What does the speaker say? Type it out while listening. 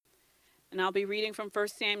And I'll be reading from 1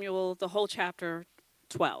 Samuel, the whole chapter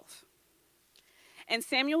 12. And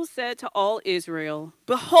Samuel said to all Israel,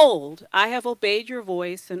 "Behold, I have obeyed your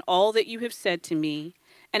voice and all that you have said to me,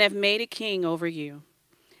 and have made a king over you.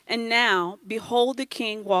 And now, behold, the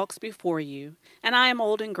king walks before you, and I am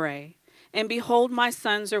old and gray, and behold, my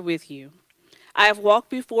sons are with you. I have walked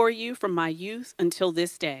before you from my youth until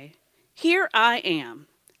this day. Here I am.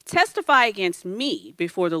 Testify against me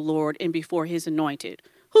before the Lord and before his anointed.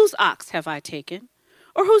 Whose ox have I taken?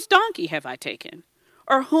 Or whose donkey have I taken?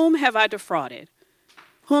 Or whom have I defrauded?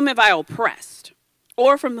 Whom have I oppressed?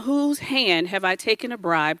 Or from whose hand have I taken a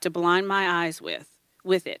bribe to blind my eyes with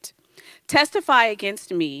it? Testify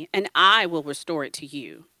against me, and I will restore it to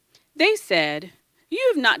you." They said, "You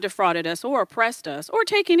have not defrauded us or oppressed us or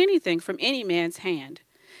taken anything from any man's hand."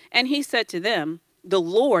 And he said to them, "The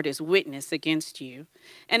Lord is witness against you,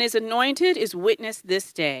 and his anointed is witness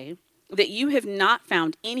this day, that you have not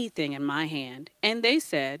found anything in my hand." And they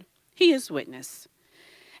said, "He is witness."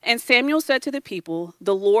 And Samuel said to the people,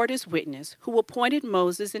 "The Lord is witness, who appointed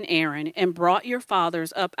Moses and Aaron and brought your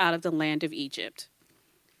fathers up out of the land of Egypt.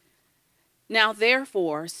 Now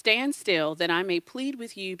therefore stand still, that I may plead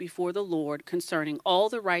with you before the Lord concerning all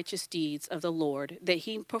the righteous deeds of the Lord that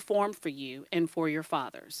he performed for you and for your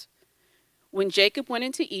fathers. When Jacob went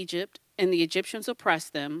into Egypt and the Egyptians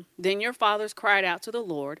oppressed them, then your fathers cried out to the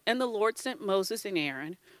Lord, and the Lord sent Moses and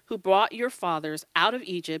Aaron, who brought your fathers out of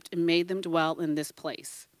Egypt and made them dwell in this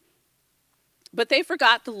place. But they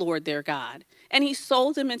forgot the Lord their God, and he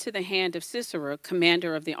sold them into the hand of Sisera,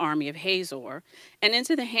 commander of the army of Hazor, and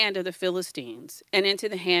into the hand of the Philistines, and into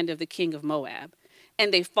the hand of the king of Moab.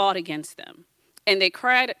 And they fought against them. And they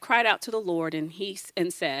cried out to the Lord, and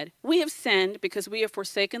said, "We have sinned because we have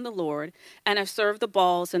forsaken the Lord, and have served the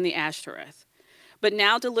Baals and the Ashtoreth. But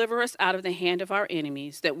now deliver us out of the hand of our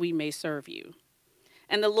enemies, that we may serve you."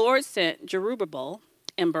 And the Lord sent Jerubbaal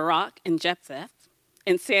and Barak and Jephthah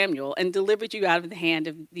and Samuel, and delivered you out of the hand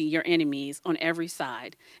of your enemies on every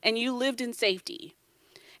side, and you lived in safety.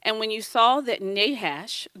 And when you saw that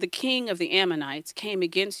Nahash, the king of the Ammonites, came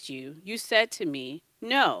against you, you said to me,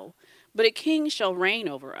 "No, but a king shall reign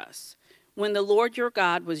over us," when the Lord your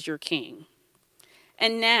God was your king.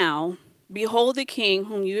 And now, behold the king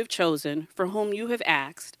whom you have chosen, for whom you have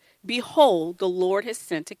asked, behold, the Lord has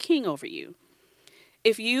sent a king over you.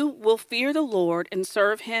 If you will fear the Lord and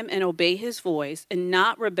serve him and obey his voice and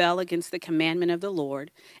not rebel against the commandment of the Lord,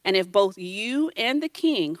 and if both you and the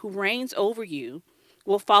king who reigns over you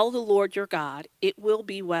will follow the Lord your God, it will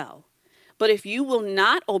be well. But if you will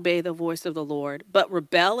not obey the voice of the Lord, but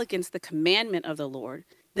rebel against the commandment of the Lord,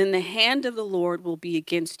 then the hand of the Lord will be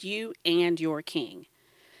against you and your king.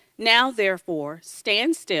 Now, therefore,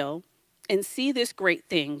 stand still and see this great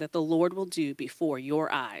thing that the Lord will do before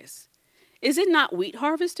your eyes. Is it not wheat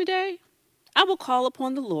harvest today? I will call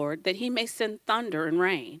upon the Lord that he may send thunder and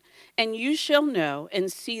rain, and you shall know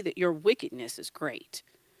and see that your wickedness is great,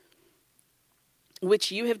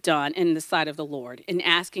 which you have done in the sight of the Lord, in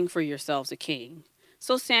asking for yourselves a king.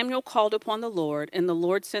 So Samuel called upon the Lord, and the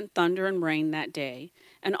Lord sent thunder and rain that day,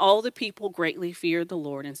 and all the people greatly feared the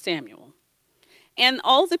Lord and Samuel. And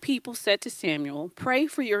all the people said to Samuel, "Pray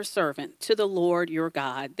for your servant to the Lord your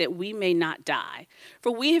God, that we may not die.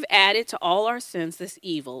 For we have added to all our sins this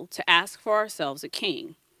evil, to ask for ourselves a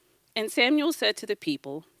king." And Samuel said to the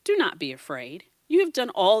people, "Do not be afraid. You have done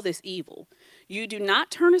all this evil. You do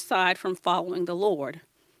not turn aside from following the Lord,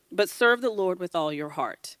 but serve the Lord with all your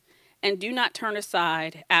heart. And do not turn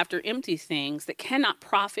aside after empty things that cannot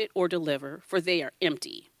profit or deliver, for they are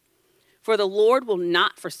empty. For the Lord will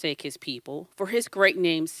not forsake his people for his great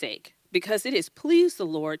name's sake, because it has pleased the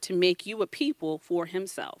Lord to make you a people for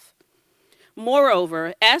himself.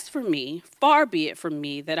 Moreover, as for me, far be it from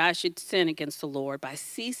me that I should sin against the Lord by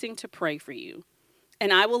ceasing to pray for you.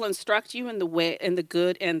 And I will instruct you in the way, in the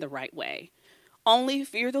good and the right way. Only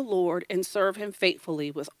fear the Lord and serve him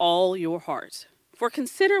faithfully with all your heart. For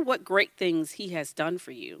consider what great things he has done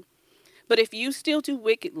for you. But if you still do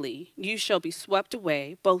wickedly, you shall be swept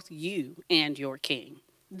away, both you and your king."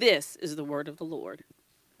 This is the word of the Lord.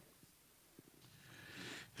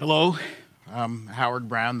 Hello, I'm Howard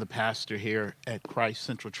Brown, the pastor here at Christ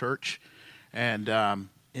Central Church. And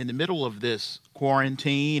in the middle of this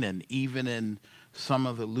quarantine and even in some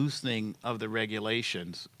of the loosening of the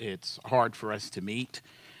regulations, it's hard for us to meet.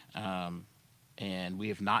 And we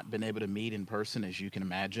have not been able to meet in person, as you can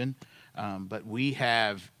imagine. But we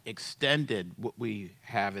have extended what we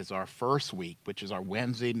have as our first week, which is our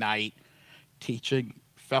Wednesday night teaching,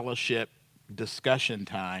 fellowship, discussion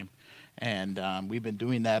time. And we've been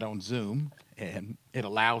doing that on Zoom, and it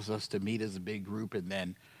allows us to meet as a big group and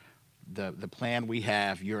then the plan we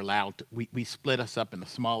have, you're allowed to, we split us up into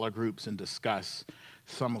smaller groups and discuss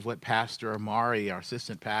some of what Pastor Amari, our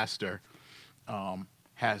assistant pastor,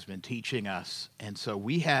 has been teaching us. And so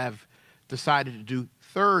we have decided to do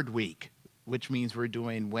third week, which means we're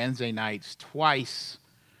doing Wednesday nights twice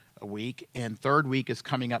a week. And third week is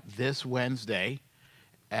coming up this Wednesday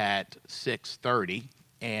at 6:30.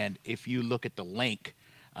 And if you look at the link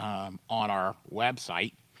on our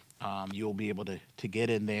website, you'll be able to get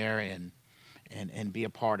in there and be a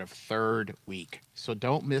part of third week. So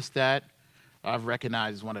don't miss that. I've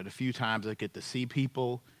recognized one of the few times I get to see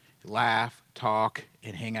people, laugh, talk,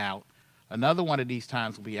 and hang out. Another one of these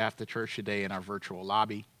times will be after church today in our virtual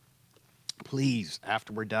lobby. Please,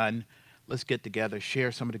 after we're done, let's get together,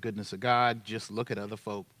 share some of the goodness of God, just look at other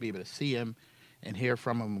folk, be able to see Him and hear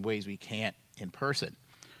from Him in ways we can't in person.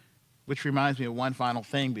 Which reminds me of one final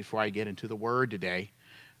thing before I get into the Word today.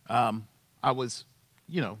 I was,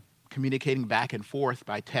 communicating back and forth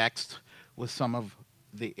by text with some of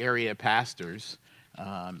the area pastors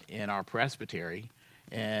in our presbytery,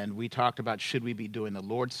 and we talked about should we be doing the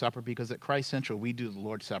Lord's Supper, because at Christ Central we do the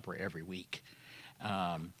Lord's Supper every week.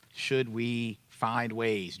 Should we find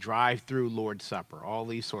ways, drive through Lord's Supper, all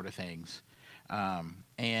these sort of things.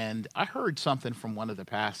 And I heard something from one of the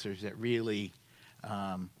pastors that really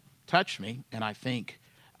touched me, and I think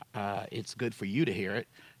it's good for you to hear it.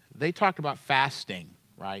 They talked about fasting,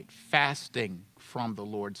 right? Fasting from the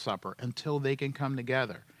Lord's Supper until they can come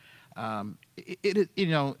together. If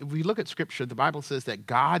we look at Scripture, the Bible says that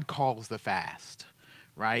God calls the fast,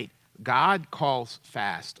 right? God calls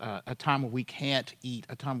fast a time when we can't eat,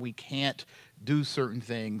 a time we can't do certain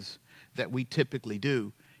things that we typically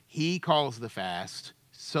do. He calls the fast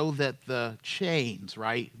so that the chains,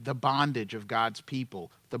 right, the bondage of God's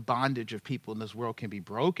people, the bondage of people in this world can be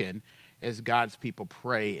broken as God's people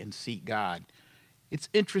pray and seek God. It's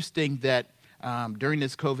interesting that during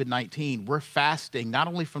this COVID-19, we're fasting not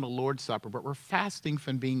only from the Lord's Supper, but we're fasting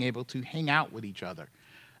from being able to hang out with each other.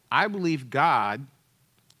 I believe God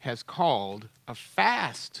has called a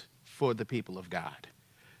fast for the people of God.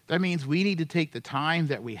 That means we need to take the time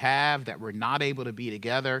that we have, that we're not able to be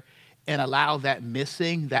together, and allow that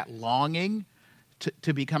missing, that longing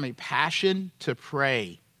to become a passion to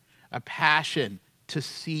pray, a passion to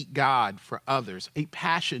seek God for others, a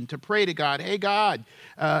passion to pray to God. Hey, God,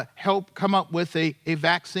 help come up with a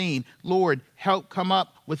vaccine. Lord, help come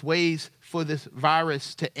up with ways for this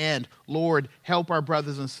virus to end. Lord, help our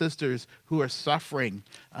brothers and sisters who are suffering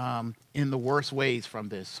in the worst ways from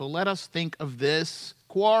this. So let us think of this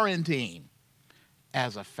quarantine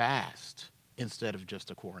as a fast instead of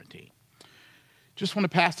just a quarantine. Just want to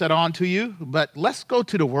pass that on to you, but let's go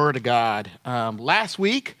to the Word of God. Last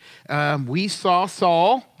week, we saw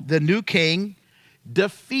Saul, the new king,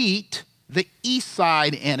 defeat the east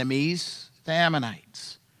side enemies, the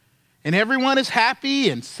Ammonites. And everyone is happy,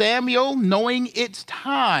 and Samuel, knowing it's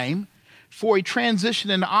time for a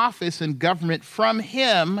transition in office and government from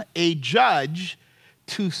him, a judge,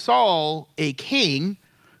 to Saul, a king,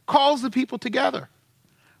 calls the people together.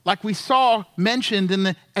 Like we saw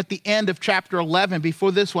mentioned at the end of chapter 11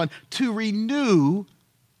 before this one, to renew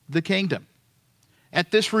the kingdom. At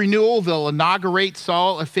this renewal, they'll inaugurate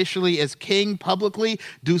Saul officially as king publicly,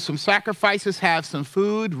 do some sacrifices, have some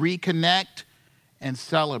food, reconnect, and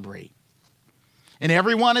celebrate. And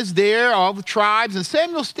everyone is there, all the tribes, and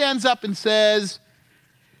Samuel stands up and says,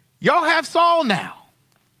 y'all have Saul now.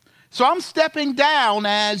 So I'm stepping down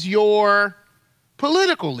as your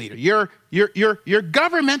political leader, your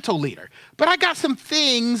governmental leader. But I got some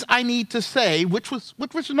things I need to say, which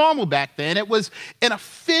was normal back then. It was an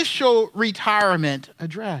official retirement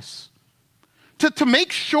address. To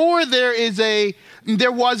make sure there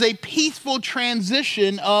was a peaceful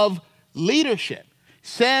transition of leadership.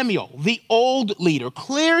 Samuel, the old leader,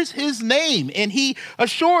 clears his name, and he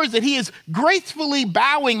assures that he is gracefully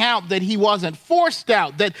bowing out, that he wasn't forced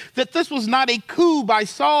out, that this was not a coup by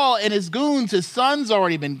Saul and his goons, his son's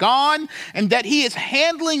already been gone, and that he is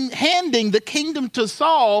handing the kingdom to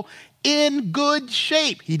Saul in good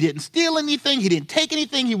shape. He didn't steal anything. He didn't take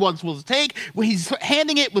anything he wasn't supposed to take. He's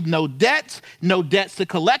handing it with no debts to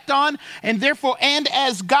collect on. And therefore, and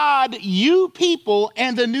as God, you people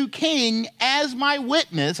and the new king, as my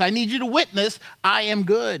witness, I need you to witness, I am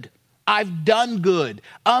good. I've done good.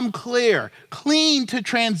 I'm clear, clean to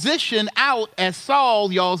transition out as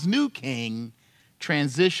Saul, y'all's new king,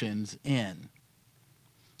 transitions in.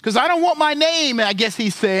 Because I don't want my name, I guess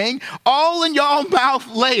he's saying, all in y'all mouth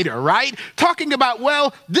later, right? Talking about,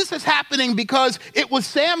 well, this is happening because it was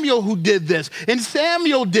Samuel who did this, and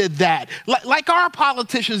Samuel did that. Like our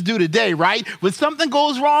politicians do today, right? When something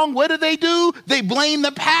goes wrong, what do? They blame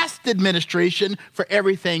the past administration for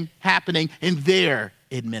everything happening in their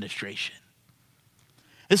administration.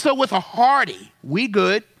 And so with a hearty, we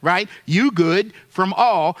good, right? You good from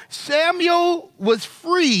all, Samuel was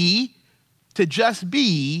free to just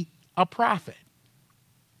be a prophet.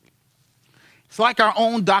 It's like our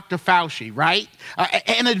own Dr. Fauci, right?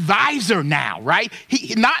 An advisor now, right?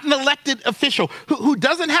 He not an elected official who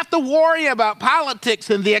doesn't have to worry about politics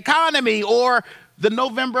and the economy or the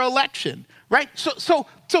November election, right? So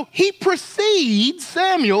he precedes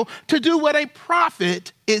Samuel to do what a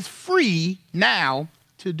prophet is free now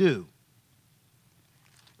to do.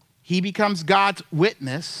 He becomes God's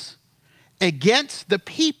witness against the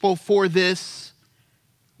people for this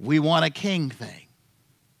 "we want a king" thing.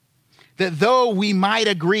 That though we might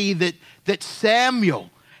agree that Samuel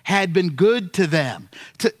had been good to them,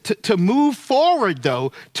 to move forward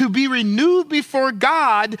though, to be renewed before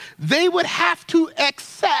God, they would have to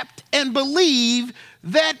accept and believe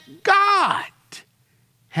that God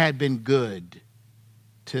had been good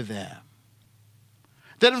to them.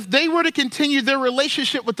 That if they were to continue their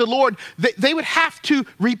relationship with the Lord, they would have to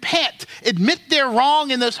repent, admit they're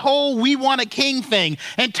wrong in this whole "we want a king" thing,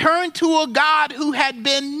 and turn to a God who had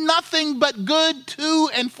been nothing but good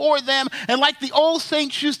to and for them, and like the old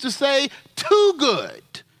saints used to say, too good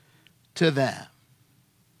to them.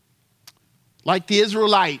 Like the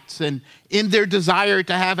Israelites, and in their desire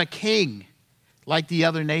to have a king like the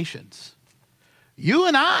other nations. You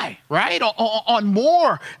and I, right, on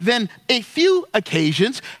more than a few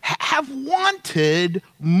occasions, have wanted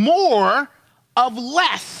more of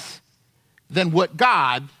less than what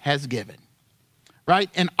God has given,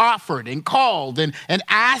 right? And offered and called and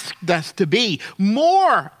asked us to be.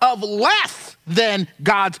 More of less than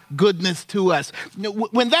God's goodness to us.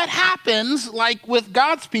 When that happens, like with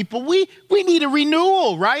God's people, we need a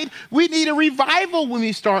renewal, right? We need a revival when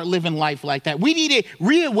we start living life like that. We need a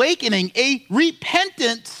reawakening, a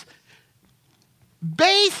repentance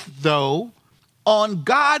based, though, on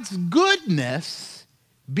God's goodness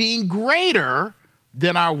being greater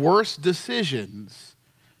than our worst decisions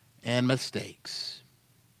and mistakes.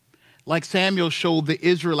 Like Samuel showed the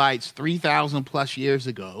Israelites 3,000 plus years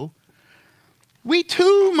ago, we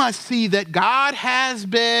too must see that God has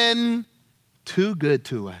been too good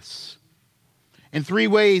to us. In three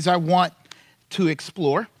ways I want to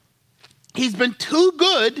explore. He's been too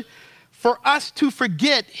good for us to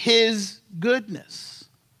forget his goodness.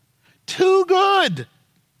 Too good.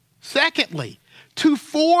 Secondly, to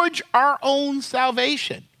forge our own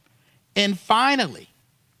salvation. And finally,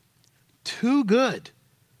 too good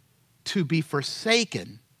to be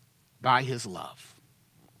forsaken by his love.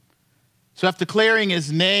 So after clearing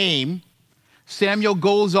his name, Samuel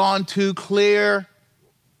goes on to clear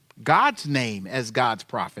God's name as God's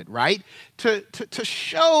prophet, right? To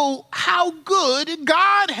show how good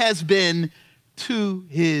God has been to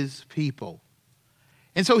his people.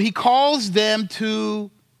 And so he calls them to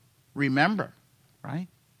remember, right?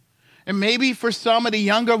 And maybe for some of the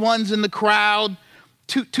younger ones in the crowd,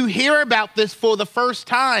 to hear about this for the first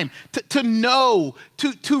time, to know,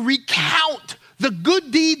 to recount the good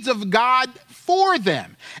deeds of God for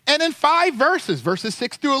them. And in 5 verses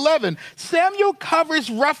 6 through 11, Samuel covers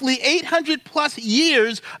roughly 800 plus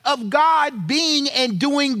years of God being and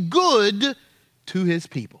doing good to his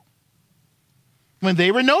people. When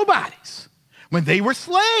they were nobodies, when they were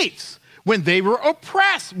slaves, when they were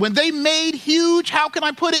oppressed, when they made huge, how can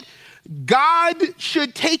I put it, God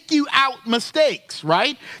should take you out mistakes,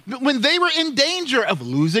 right? When they were in danger of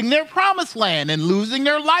losing their promised land and losing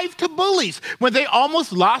their life to bullies, when they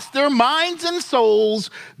almost lost their minds and souls,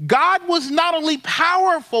 God was not only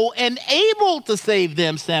powerful and able to save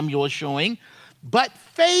them, Samuel is showing, but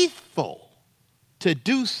faithful to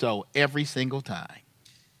do so every single time.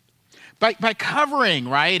 By covering,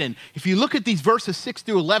 right? And if you look at these verses 6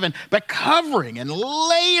 through 11, by covering and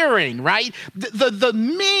layering, right? The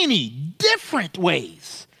many different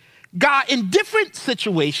ways, God, in different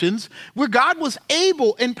situations where God was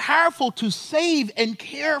able and powerful to save and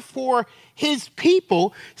care for his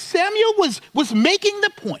people, Samuel was making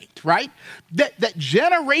the point, right? That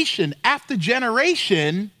generation after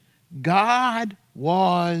generation, God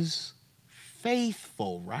was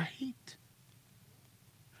faithful, right?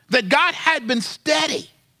 That God had been steady,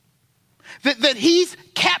 that he's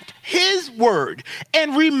kept his word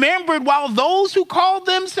and remembered while those who called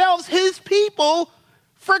themselves his people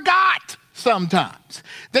forgot. sometimes.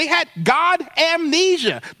 They had God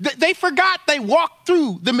amnesia. They forgot they walked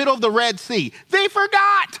through the middle of the Red Sea. They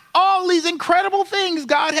forgot all these incredible things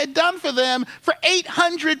God had done for them for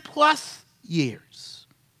 800 plus years.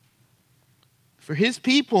 For his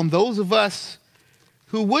people and those of us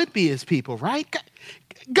who would be his people, right?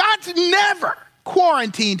 God's never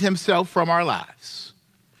quarantined himself from our lives,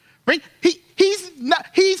 right? He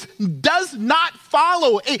does not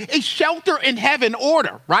follow a shelter in heaven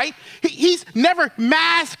order, right? He's never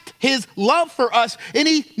masked his love for us, and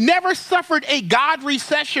he never suffered a God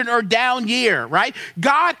recession or down year, right?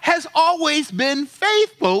 God has always been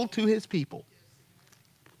faithful to his people.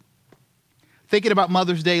 Thinking about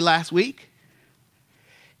Mother's Day last week,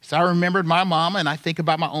 so I remembered my mama, and I think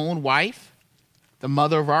about my own wife, the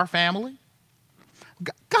mother of our family.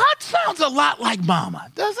 God sounds a lot like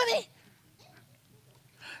mama, doesn't he?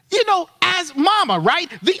 You know, as mama, right?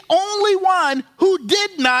 The only one who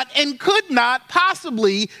did not and could not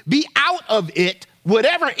possibly be out of it,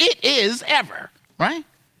 whatever it is, ever, right?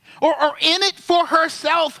 Or in it for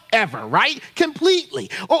herself ever, right?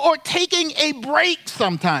 Completely. Or taking a break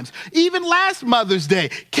sometimes. Even last Mother's Day,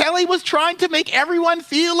 Kelly was trying to make everyone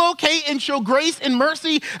feel okay and show grace and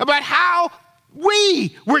mercy about how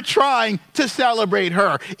we were trying to celebrate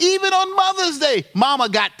her. Even on Mother's Day, mama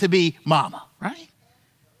got to be mama, right?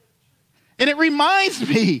 And it reminds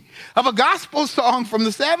me of a gospel song from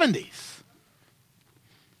the 70s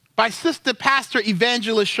by Sister Pastor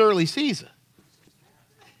Evangelist Shirley Caesar.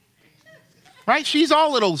 Right? She's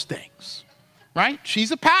all of those things, right?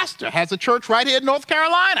 She's a pastor, has a church right here in North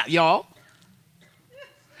Carolina, y'all.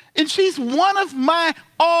 And she's one of my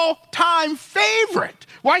all-time favorite.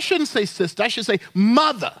 Well, I shouldn't say sister, I should say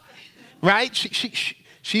mother, right?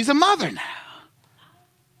 She's a mother now.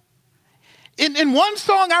 In one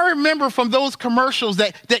song I remember from those commercials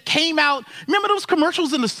that came out, remember those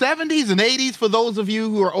commercials in the 70s and 80s for those of you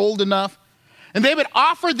who are old enough? And they would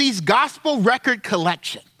offer these gospel record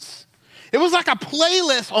collections. It was like a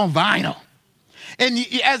playlist on vinyl. And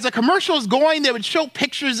as the commercial was going, they would show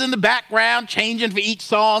pictures in the background changing for each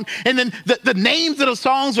song. And then the names of the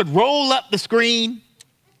songs would roll up the screen.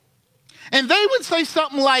 And they would say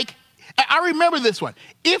something like, I remember this one,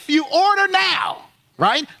 if you order now,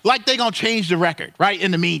 right? Like they're going to change the record, right?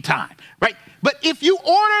 In the meantime, right? But if you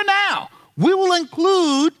order now, we will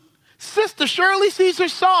include Sister Shirley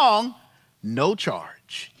Caesar's song, No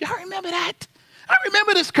Charge. Y'all remember that? I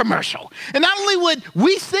remember this commercial. And not only would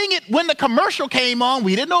we sing it when the commercial came on,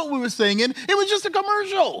 we didn't know what we were singing. It was just a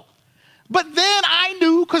commercial. But then I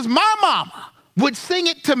knew because my mama would sing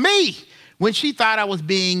it to me when she thought I was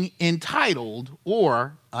being entitled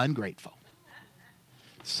or ungrateful.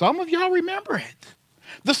 Some of y'all remember it.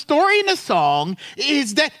 The story in the song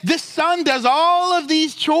is that this son does all of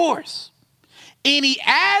these chores, and he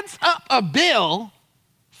adds up a bill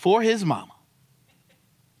for his mama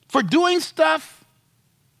for doing stuff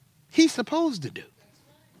he's supposed to do,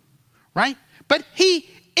 right? But he,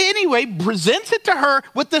 anyway, presents it to her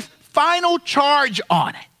with the final charge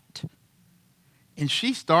on it. And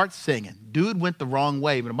she starts singing. Dude went the wrong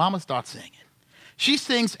way, but mama starts singing. She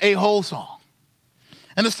sings a whole song.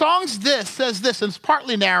 And the song says this, and it's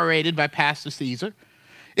partly narrated by Pastor Caesar.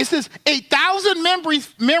 It says, 1,000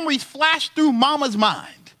 memories flashed through mama's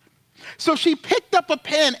mind. So she picked up a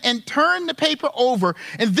pen and turned the paper over,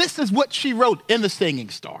 and this is what she wrote, and the singing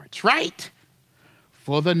starts, right?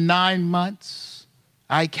 For the 9 months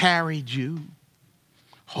I carried you,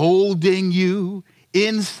 holding you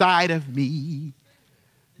inside of me,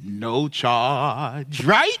 no charge,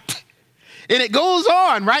 right? And it goes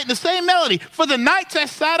on, right? The same melody. For the nights I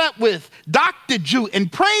sat up with Dr. Jew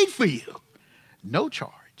and prayed for you, no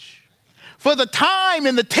charge. For the time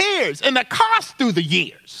and the tears and the cost through the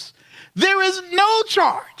years, there is no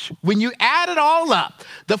charge. When you add it all up,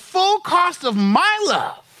 the full cost of my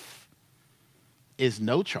love is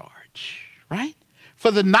no charge, right?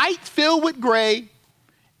 For the nights filled with gray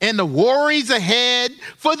and the worries ahead,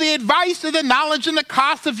 for the advice and the knowledge and the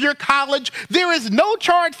cost of your college, there is no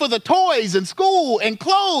charge for the toys and school and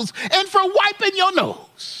clothes and for wiping your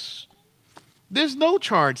nose. There's no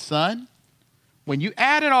charge, son. When you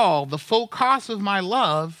add it all, the full cost of my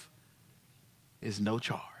love is no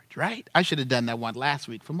charge. Right? I should have done that one last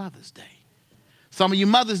week for Mother's Day. Some of you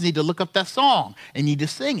mothers need to look up that song and need to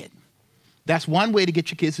sing it. That's one way to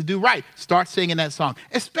get your kids to do right. Start singing that song,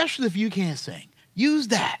 especially if you can't sing. Use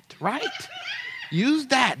that, right? Use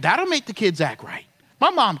that. That'll make the kids act right. My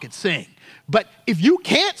mom could sing, but if you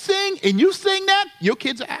can't sing and you sing that, your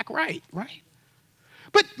kids will act right, right?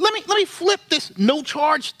 But let me flip this no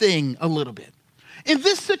charge thing a little bit. In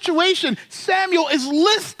this situation, Samuel is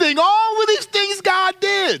listing all of these things God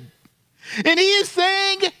did. And he is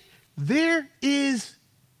saying there is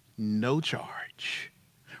no charge,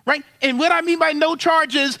 right? And what I mean by no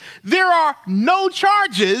charges, there are no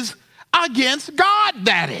charges against God,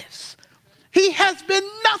 that is. He has been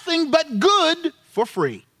nothing but good for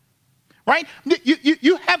free, right?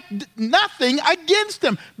 You have nothing against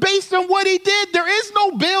him. Based on what he did, there is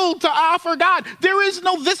no bill to offer God. There is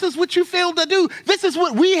no, this is what you failed to do. This is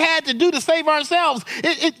what we had to do to save ourselves.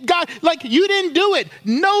 God, like you didn't do it.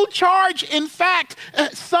 No charge. In fact,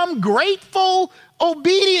 some grateful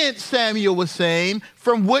obedience, Samuel was saying,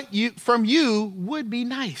 from you would be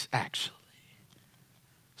nice, actually.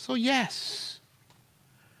 So yes,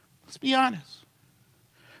 let's be honest.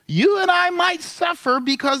 You and I might suffer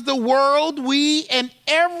because the world, we and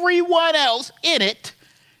everyone else in it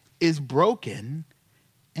is broken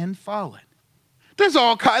and fallen. There's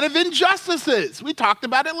all kind of injustices. We talked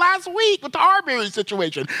about it last week with the Arbery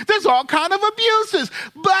situation. There's all kind of abuses,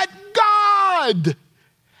 but God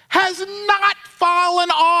has not fallen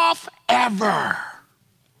off ever.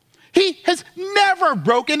 He has never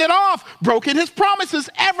broken it off, broken his promises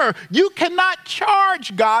ever. You cannot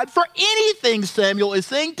charge God for anything, Samuel is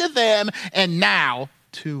saying to them and now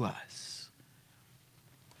to us.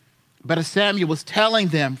 But as Samuel was telling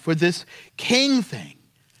them for this king thing,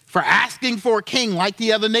 for asking for a king like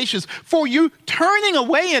the other nations, for you turning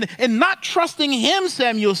away and not trusting him,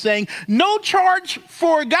 Samuel saying, no charge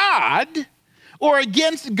for God or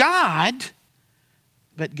against God,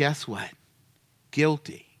 but guess what?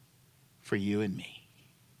 Guilty for you and me.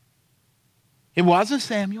 It wasn't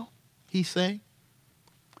Samuel, he's saying.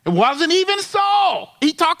 It wasn't even Saul.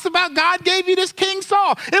 He talks about God gave you this King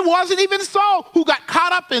Saul. It wasn't even Saul who got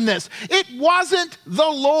caught up in this. It wasn't the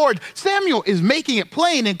Lord. Samuel is making it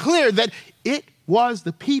plain and clear that it was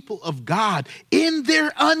the people of God in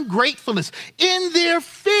their ungratefulness, in their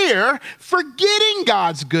fear, forgetting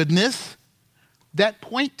God's goodness, that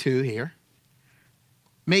point to here,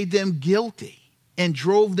 made them guilty and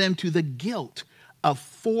drove them to the guilt of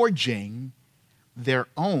forging their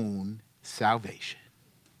own salvation.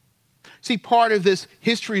 See, part of this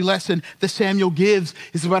history lesson that Samuel gives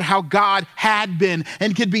is about how God had been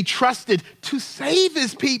and could be trusted to save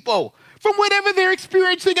his people from whatever they're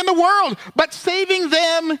experiencing in the world, but saving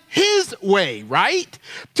them his way, right?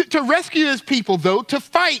 To rescue his people, though, to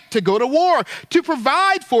fight, to go to war, to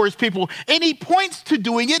provide for his people. And he points to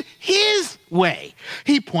doing it his way.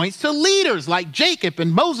 He points to leaders like Jacob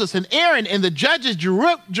and Moses and Aaron and the judges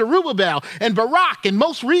Jerubbaal and Barak, and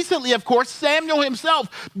most recently, of course, Samuel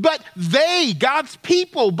himself. But they, God's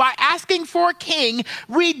people, by asking for a king,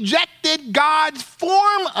 rejected God's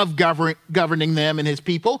form of governing them and his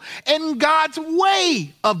people and God's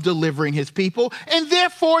way of delivering his people, and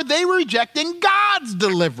therefore they were rejecting God's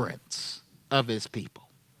deliverance of his people.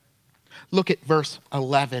 Look at verse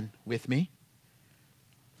 11 with me.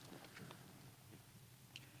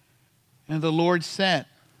 And the Lord sent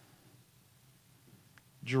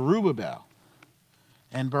Jerubbaal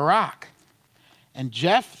and Barak and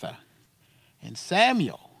Jephthah and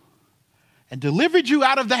Samuel and delivered you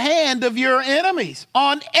out of the hand of your enemies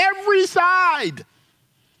on every side.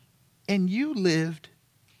 And you lived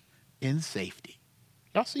in safety.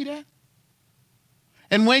 Y'all see that?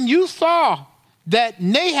 And when you saw that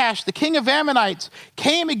Nahash, the king of Ammonites,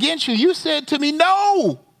 came against you, you said to me,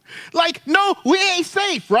 no, we ain't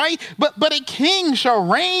safe, right? But a king shall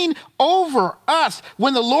reign over us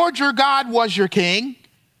when the Lord your God was your king.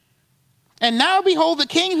 And now behold, the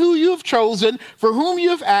king who you have chosen, for whom you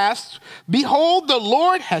have asked, behold, the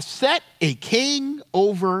Lord has set a king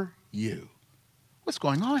over you. What's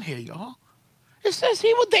going on here, y'all? It says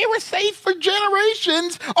they were safe for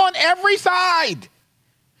generations on every side.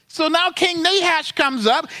 So now King Nahash comes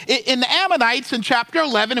up in the Ammonites in chapter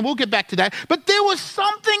 11, and we'll get back to that. But there was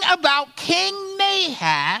something about King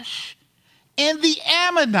Nahash and the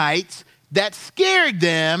Ammonites that scared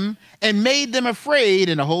them and made them afraid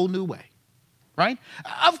in a whole new way. Right?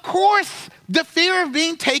 Of course, the fear of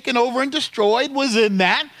being taken over and destroyed was in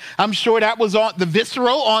that. I'm sure that was on the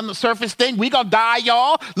visceral, on the surface thing. We gonna die,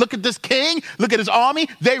 y'all. Look at this king. Look at his army.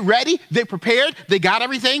 They ready. They prepared. They got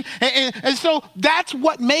everything. And so that's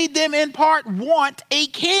what made them in part want a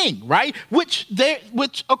king, right? Which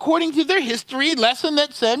according to their history lesson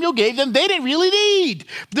that Samuel gave them, they didn't really need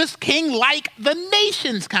this king like the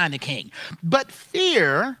nations kind of king. But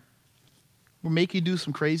fear will make you do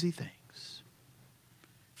some crazy things.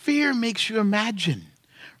 Fear makes you imagine,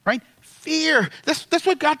 right? Fear, that's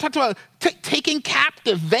what God talked about, taking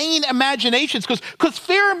captive vain imaginations, because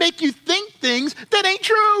fear will make you think things that ain't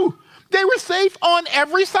true. They were safe on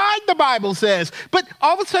every side, the Bible says. But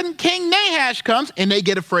all of a sudden, King Nahash comes and they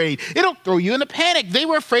get afraid. It'll throw you in a panic. They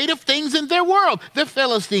were afraid of things in their world. The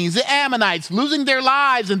Philistines, the Ammonites, losing their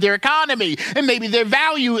lives and their economy, and maybe their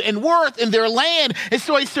value and worth and their land. And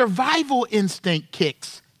so a survival instinct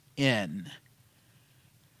kicks in.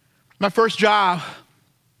 My first job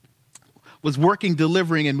was working,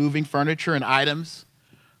 delivering, and moving furniture and items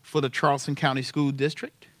for the Charleston County School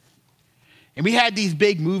District. And we had these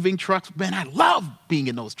big moving trucks. Man, I loved being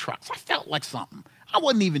in those trucks. I felt like something. I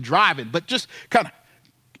wasn't even driving, but just kind of,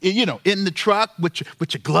 in the truck with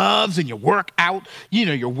your gloves and your work out,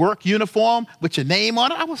 your work uniform with your name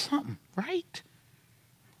on it. I was something, right?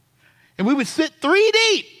 And we would sit 3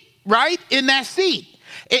 deep, right, in that seat.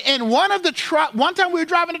 And one time we were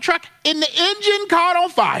driving a truck and the engine caught on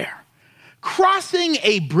fire, crossing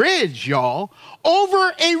a bridge, y'all,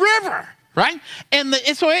 over a river. Right? And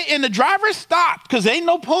the driver stopped because ain't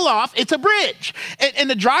no pull off. It's a bridge. And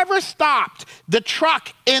the driver stopped the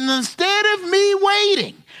truck. And instead of me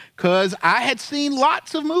waiting, because I had seen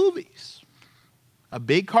lots of movies of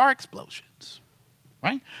big car explosions,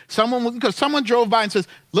 right? Because someone drove by and says,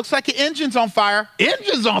 looks like your engine's on fire.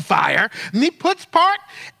 Engine's on fire. And he puts park,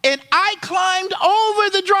 and I climbed over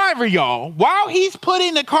the driver, y'all, while he's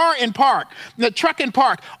putting the truck in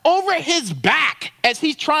park, over his back as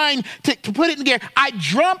he's trying to put it in gear. I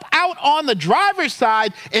jump out on the driver's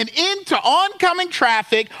side and into oncoming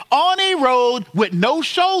traffic on a road with no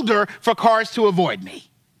shoulder for cars to avoid me,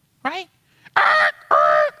 right?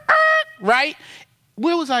 Right?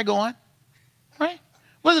 Where was I going, right?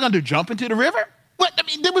 What was I going to do, jump into the river?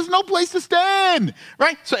 There was no place to stand,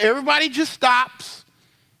 right? So everybody just stops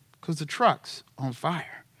because the truck's on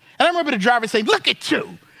fire. And I remember the driver saying, look at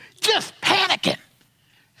you, just panicking.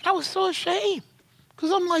 And I was so ashamed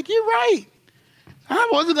because I'm like, you're right. I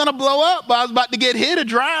wasn't going to blow up, but I was about to get hit or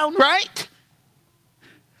drown, right?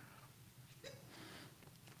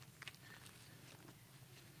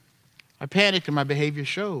 I panicked and my behavior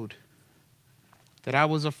showed that I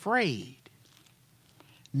was afraid.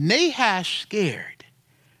 Nahash scared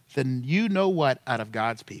the you-know-what out of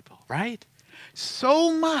God's people, right?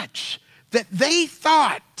 So much that they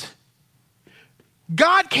thought,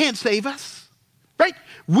 God can't save us, right?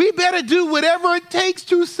 We better do whatever it takes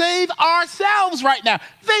to save ourselves right now.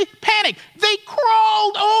 They panicked. They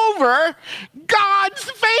crawled over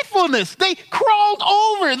God's faithfulness. They crawled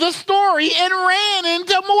over the story and ran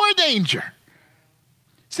into more danger.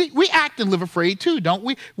 See, we act and live afraid too, don't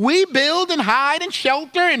we? We build and hide and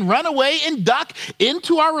shelter and run away and duck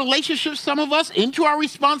into our relationships, some of us, into our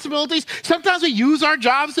responsibilities. Sometimes we use our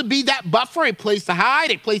jobs to be that buffer, a place to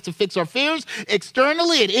hide, a place to fix our fears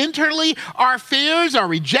externally and internally. Our fears, our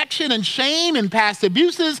rejection and shame and past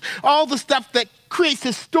abuses, all the stuff that creates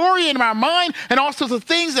this story in our mind and all sorts of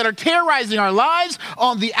things that are terrorizing our lives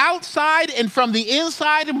on the outside and from the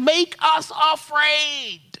inside make us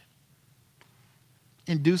afraid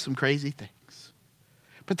and do some crazy things.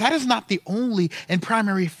 But that is not the only and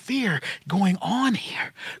primary fear going on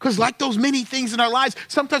here. Because like those many things in our lives,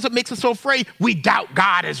 sometimes it makes us so afraid we doubt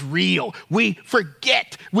God is real. We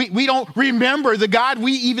forget. We don't remember the God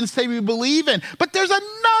we even say we believe in. But there's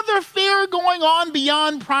another fear going on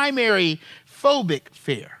beyond primary phobic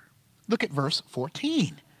fear. Look at verse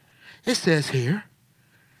 14. It says here,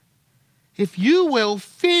 if you will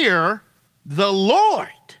fear the Lord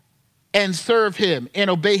and serve him and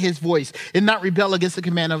obey his voice and not rebel against the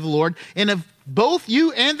command of the Lord. And if both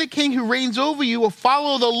you and the king who reigns over you will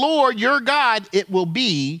follow the Lord your God, it will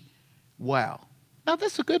be well. Now,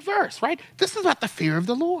 this is a good verse, right? This is about the fear of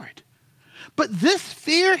the Lord. But this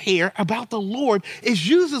fear here about the Lord is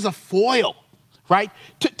used as a foil, right?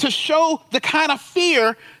 To show the kind of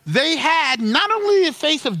fear they had, not only in the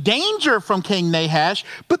face of danger from King Nahash,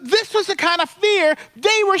 but this was the kind of fear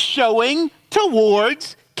they were showing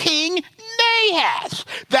towards King Nahash.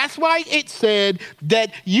 That's why it said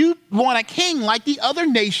that you want a king like the other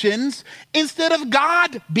nations instead of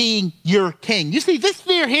God being your king. You see, this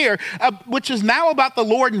fear here, which is now about the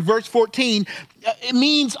Lord in verse 14, it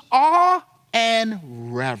means awe and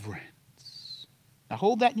reverence. Now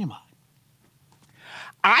hold that in your mind.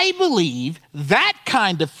 I believe that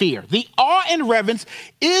kind of fear, the awe and reverence,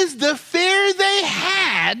 is the fear they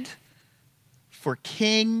had for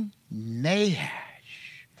King Nahash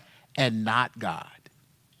and not God.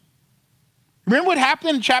 Remember what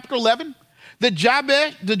happened in chapter 11? the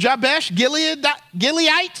Jabesh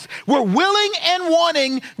Gileadites were willing and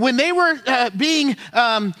wanting, when they were being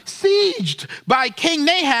sieged by King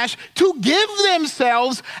Nahash, to give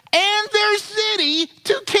themselves and their city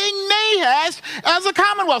to King Nahash as a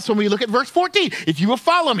commonwealth. So when we look at verse 14, if you will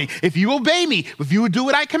follow me, if you obey me, if you will do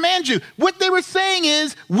what I command you, what they were saying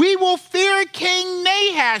is, we will fear King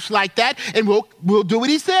Nahash like that, and we'll do what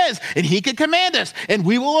he says, and he can command us, and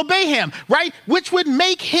we will obey him, right? Which would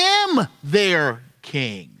make him their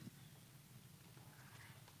king.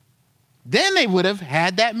 Then they would have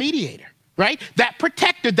had that mediator, right? That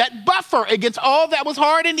protector, that buffer against all that was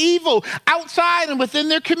hard and evil outside and within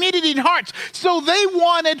their community and hearts. So they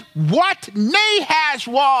wanted what Nahash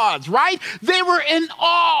was, right? They were in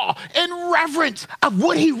awe and reverence of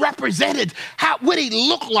what he represented, what he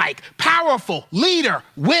looked like, powerful, leader,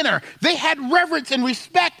 winner. They had reverence and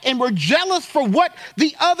respect and were jealous for what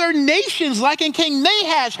the other nations, like in King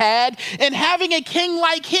Nahash, had, and having a king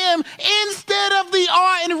like him instead of the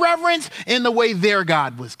awe and reverence in the way their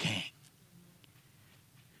God was king.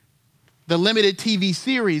 The limited TV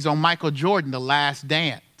series on Michael Jordan, The Last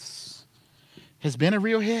Dance, has been a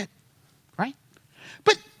real hit, right?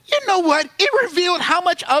 But you know what? It revealed how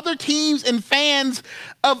much other teams and fans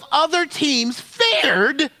of other teams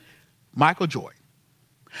feared Michael Jordan.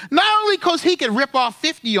 Not only because he could rip off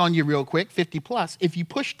 50 on you real quick, 50 plus, if you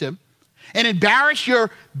pushed him, and embarrass your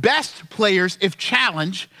best players if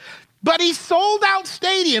challenged, but he sold out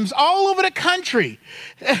stadiums all over the country.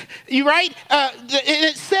 You right? And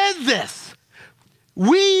it says this: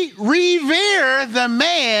 we revere the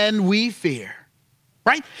man we fear.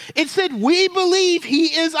 Right? It said we believe he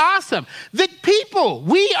is awesome. The people,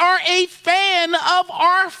 we are a fan of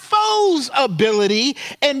our foe's ability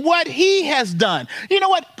and what he has done. You know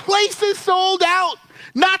what? Places sold out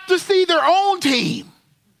not to see their own team,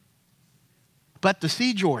 but to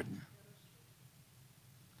see Jordan.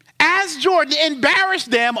 As Jordan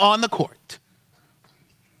embarrassed them on the court.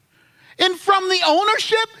 And from the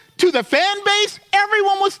ownership to the fan base,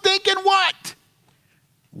 everyone was thinking what?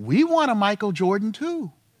 We want a Michael Jordan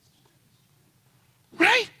too.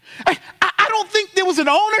 Right? I don't think there was an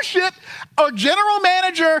ownership or general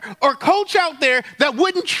manager or coach out there that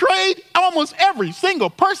wouldn't trade almost every single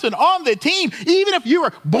person on the team, even if you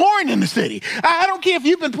were born in the city. I don't care if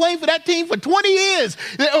you've been playing for that team for 20 years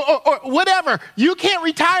or whatever. You can't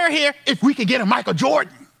retire here if we could get a Michael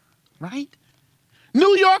Jordan, right?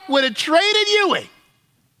 New York would have traded Ewing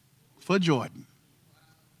for Jordan.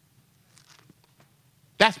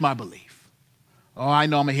 That's my belief. Oh, I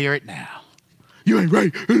know I'm going to hear it now. You ain't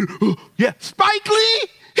right. Yeah, Spike Lee,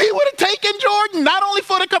 he would have taken Jordan, not only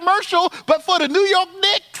for the commercial, but for the New York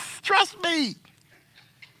Knicks. Trust me.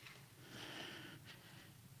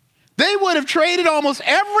 They would have traded almost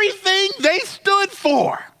everything they stood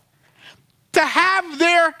for to have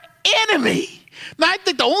their enemy. Now, I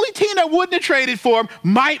think the only team that wouldn't have traded for him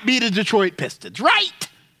might be the Detroit Pistons, right?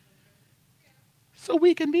 So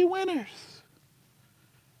we can be winners.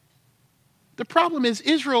 The problem is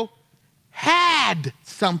Israel had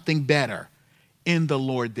something better in the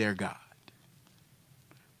Lord their God.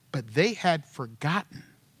 But they had forgotten.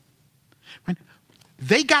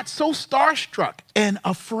 They got so starstruck and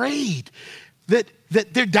afraid that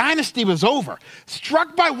their dynasty was over.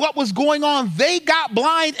 Struck by what was going on, they got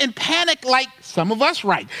blind and panicked like some of us,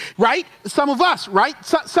 right? Some of us, right?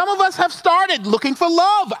 Some of us have started looking for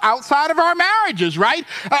love outside of our marriages, right?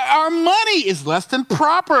 Our money is less than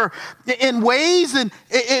proper in ways, and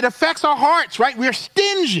it affects our hearts, right? We're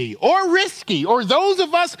stingy or risky, or there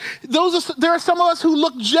are some of us who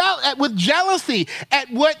look with jealousy at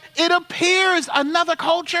what it appears another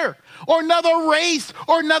culture or another race,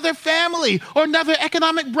 or another family, or another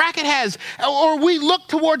economic bracket has. Or we look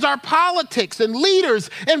towards our politics and leaders,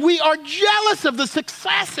 and we are jealous of the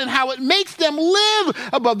success and how it makes them live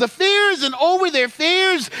above the fears and over their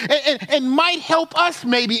fears, and might help us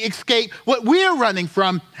maybe escape what we're running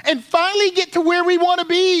from, and finally get to where we want to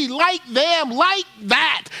be, like them, like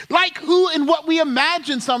that, like who and what we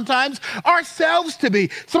imagine sometimes ourselves to be.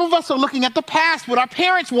 Some of us are looking at the past, what our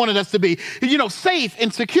parents wanted us to be, safe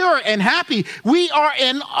and secure and happy. We are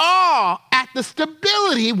in awe at the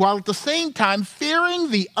stability while at the same time fearing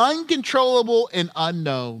the uncontrollable and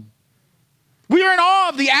unknown. We are in awe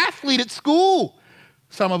of the athlete at school,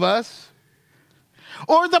 some of us.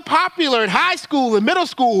 Or the popular at high school and middle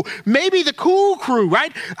school, maybe the cool crew,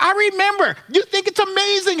 right? I remember, you think it's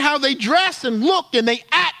amazing how they dress and look and they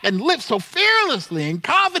act and live so fearlessly and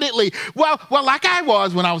confidently. Well, like I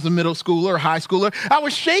was when I was a middle schooler or high schooler, I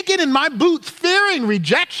was shaking in my boots, fearing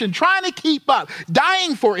rejection, trying to keep up,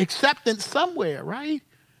 dying for acceptance somewhere, right?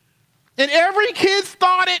 And every kid's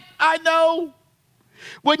thought it, I know.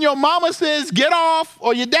 When your mama says get off,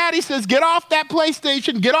 or your daddy says get off that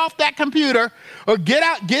PlayStation, get off that computer, or get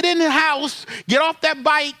out, get in the house, get off that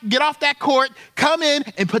bike, get off that court, come in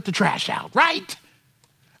and put the trash out, right?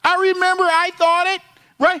 I remember I thought it,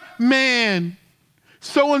 right? Man,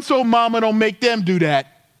 so-and-so mama don't make them do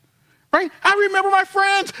that, right? I remember my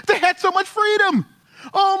friends, they had so much freedom.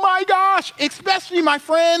 Oh my gosh, especially my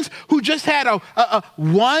friends who just had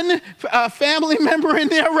one family member in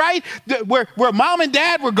there, right? Where mom and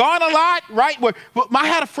dad were gone a lot, right? I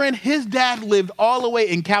had a friend, his dad lived all the way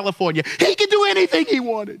in California. He could do anything he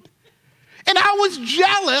wanted. And I was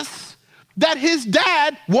jealous that his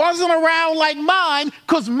dad wasn't around like mine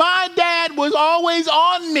because my dad was always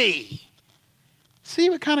on me. See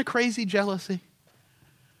what kind of crazy jealousy?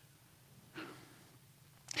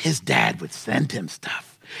 His dad would send him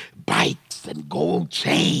stuff, bikes and gold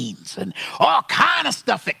chains and all kind of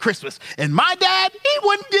stuff at Christmas. And my dad, he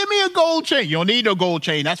wouldn't give me a gold chain. You don't need no gold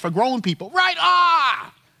chain. That's for grown people, right?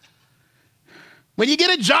 When you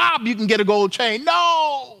get a job, you can get a gold chain.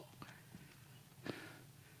 No.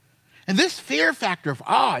 And this fear factor of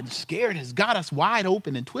awe and scared has got us wide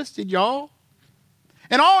open and twisted, y'all.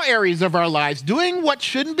 In all areas of our lives, doing what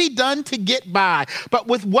shouldn't be done to get by, but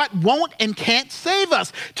with what won't and can't save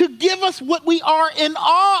us, to give us what we are in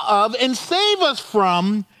awe of and save us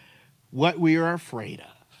from what we are afraid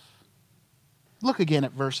of. Look again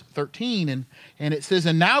at verse 13, and it says,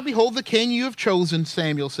 "And now behold the king you have chosen,"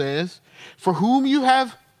 Samuel says, "for whom you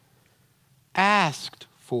have asked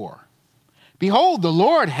for. Behold, the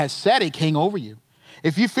Lord has set a king over you.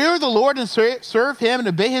 If you fear the Lord and serve him and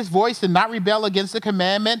obey his voice and not rebel against the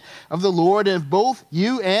commandment of the Lord, and if both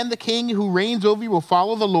you and the king who reigns over you will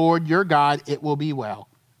follow the Lord your God, it will be well.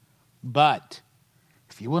 But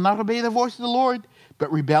if you will not obey the voice of the Lord,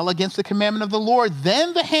 but rebel against the commandment of the Lord,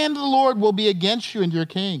 then the hand of the Lord will be against you and your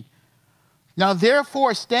king. Now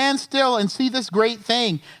therefore stand still and see this great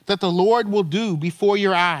thing that the Lord will do before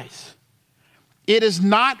your eyes. It is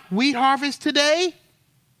not wheat harvest today.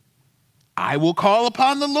 I will call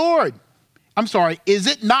upon the Lord." I'm sorry, is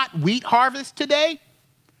it not wheat harvest today?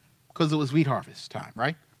 Because it was wheat harvest time,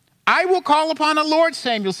 right? "I will call upon the Lord,"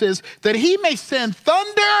 Samuel says, "that he may send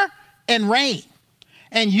thunder and rain.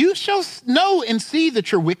 And you shall know and see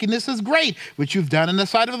that your wickedness is great, which you've done in the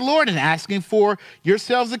sight of the Lord, and asking for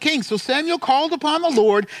yourselves a king." So Samuel called upon the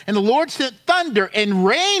Lord, and the Lord sent thunder and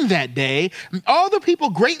rain that day. And all the people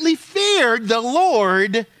greatly feared the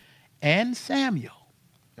Lord and Samuel.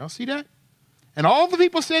 Y'all see that? And all the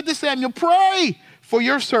people said to Samuel, "Pray for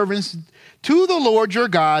your servants to the Lord your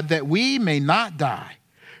God, that we may not die.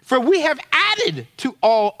 For we have added to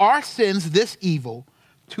all our sins this evil,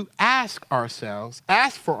 to ask for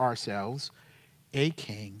ourselves a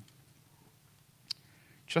king."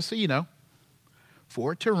 Just so you know,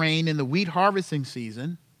 for it to rain in the wheat harvesting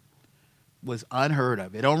season was unheard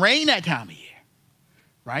of. It don't rain that time of year,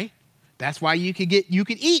 right? That's why you could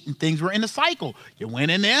eat, and things were in a cycle. You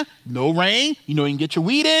went in there, no rain, you can get your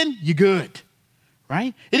wheat in, you're good,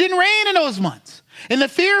 right? It didn't rain in those months. And the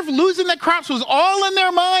fear of losing the crops was all in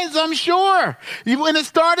their minds, I'm sure, when it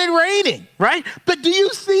started raining, right? But do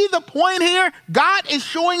you see the point here? God is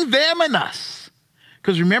showing them and us.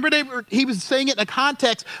 Because remember, he was saying it in the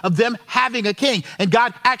context of them having a king, and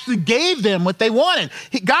God actually gave them what they wanted.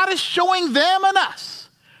 God is showing them and us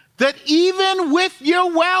that even with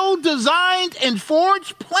your well-designed and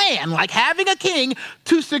forged plan, like having a king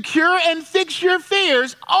to secure and fix your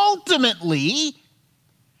fears, ultimately,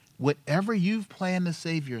 whatever you've planned to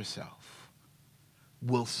save yourself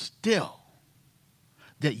will still,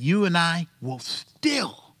 that you and I will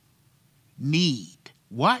still need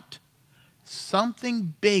what?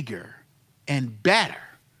 Something bigger and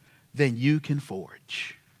better than you can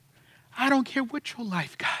forge. I don't care what your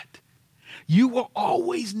life got. You will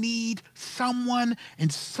always need someone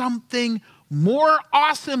and something more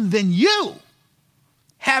awesome than you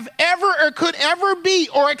have ever or could ever be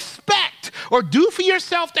or expect or do for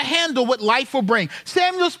yourself to handle what life will bring.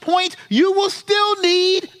 Samuel's point, you will still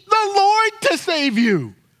need the Lord to save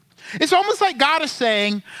you. It's almost like God is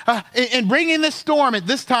saying, and bringing this storm at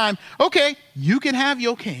this time, okay, you can have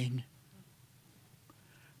your king,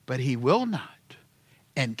 but he will not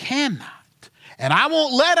and cannot. And I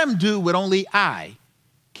won't let him do what only I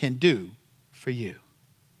can do for you.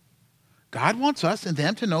 God wants us and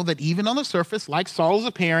them to know that even on the surface, like Saul's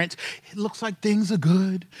appearance, it looks like things are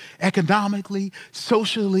good economically,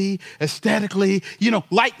 socially, aesthetically,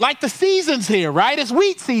 like the seasons here, right? It's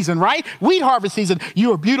wheat season, right? Wheat harvest season.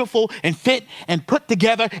 You are beautiful and fit and put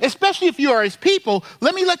together, especially if you are his people.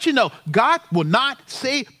 Let me let you know, God will not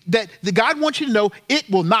say that. God wants you to know it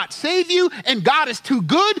will not save you, and God is too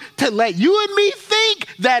good to let you and me think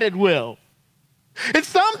that it will. And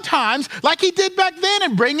sometimes, like he did back then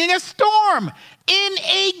in bringing a storm in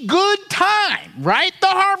a good time, right? The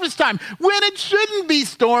harvest time, when it shouldn't be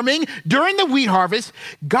storming during the wheat harvest,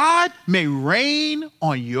 God may rain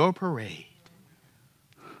on your parade.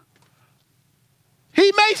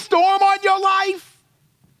 He may storm on your life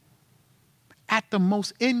at the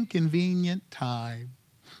most inconvenient time.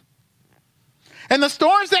 And the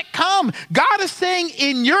storms that come, God is saying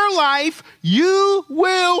in your life, you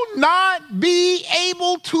will not be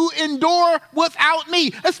able to endure without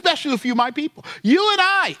me, especially if you're my people. You and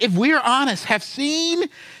I, if we are honest, have seen,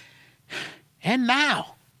 and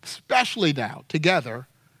now, especially now, together,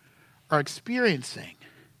 are experiencing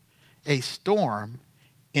a storm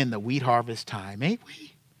in the wheat harvest time, ain't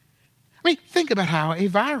we? I mean, think about how a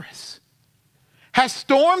virus has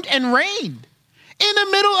stormed and rained in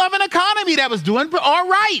the middle of an economy that was doing all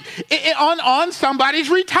right, on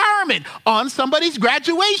somebody's retirement, on somebody's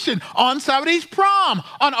graduation, on somebody's prom,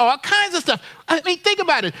 on all kinds of stuff. I mean, think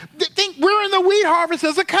about it. Think we're in the wheat harvest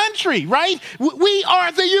as a country, right? We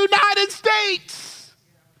are the United States.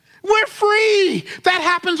 We're free. That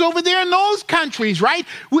happens over there in those countries, right?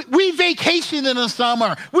 We vacation in the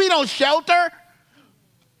summer. We don't shelter.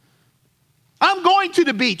 I'm going to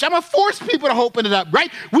the beach. I'm going to force people to open it up,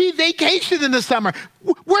 right? We vacation in the summer.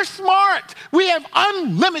 We're smart. We have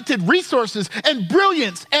unlimited resources and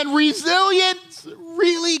brilliance and resilience.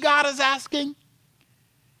 Really, God is asking?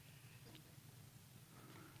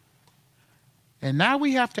 And now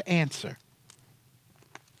we have to answer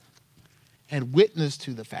and witness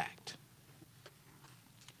to the fact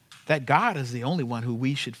that God is the only one who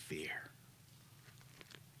we should fear.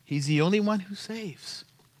 He's the only one who saves.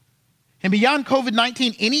 And beyond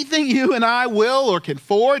COVID-19, anything you and I will or can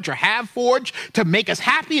forge or have forged to make us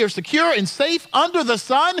happy or secure and safe under the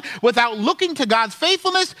sun without looking to God's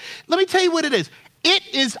faithfulness, let me tell you what it is. It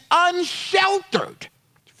is unsheltered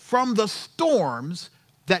from the storms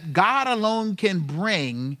that God alone can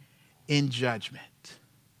bring in judgment.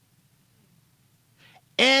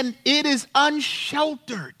 And it is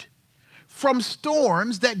unsheltered from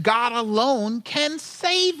storms that God alone can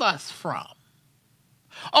save us from.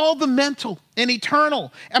 All the mental and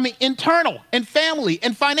internal and family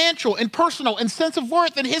and financial and personal and sense of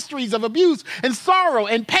worth and histories of abuse and sorrow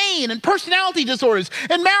and pain and personality disorders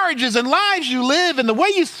and marriages and lives you live and the way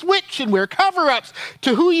you switch and wear cover-ups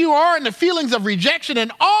to who you are and the feelings of rejection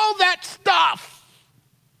and all that stuff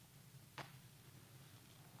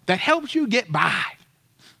that helps you get by.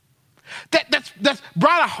 That's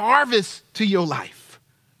brought a harvest to your life.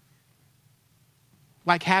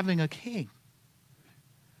 Like having a king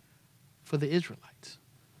for the Israelites.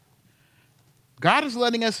 God is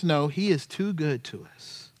letting us know he is too good to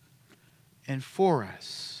us and for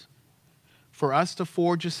us to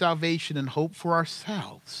forge a salvation and hope for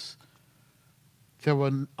ourselves that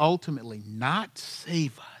will ultimately not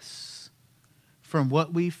save us from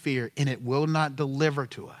what we fear, and it will not deliver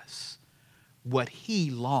to us what he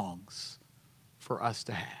longs for us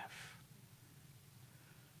to have.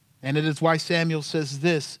 And it is why Samuel says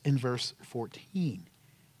this in verse 14.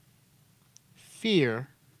 Fear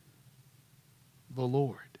the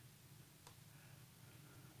Lord.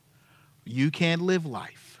 You can't live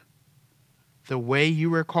life the way you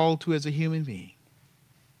were called to as a human being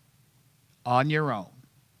on your own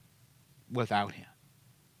without him.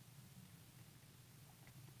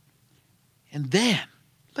 And then,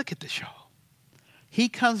 look at the show. He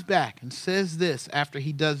comes back and says this after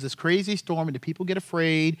he does this crazy storm and the people get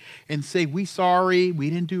afraid and say, we sorry, we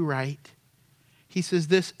didn't do right. He says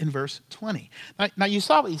this in verse 20. Now you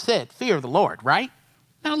saw what he said, fear the Lord, right?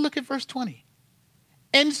 Now look at verse 20.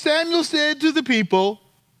 And Samuel said to the people,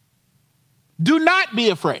 do not be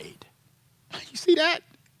afraid. You see that?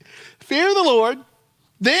 Fear the Lord.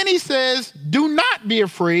 Then he says, do not be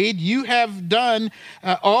afraid. You have done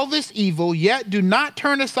all this evil, yet do not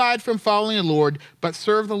turn aside from following the Lord, but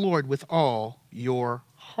serve the Lord with all your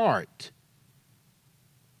heart.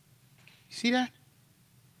 You see that?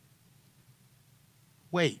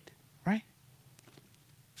 Wait, right?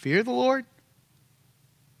 Fear the Lord.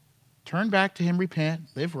 Turn back to him, repent,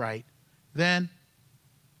 live right. Then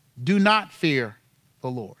do not fear the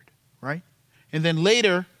Lord, right? And then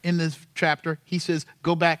later in this chapter, he says,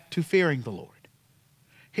 go back to fearing the Lord.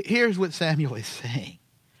 Here's what Samuel is saying.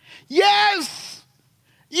 Yes,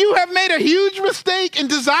 you have made a huge mistake in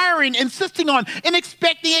desiring, insisting on, and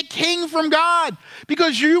expecting a king from God,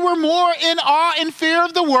 because you were more in awe and fear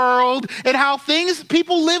of the world and how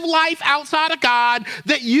people live life outside of God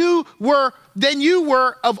than you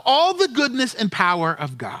were of all the goodness and power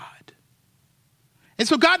of God. And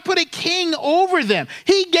so God put a king over them.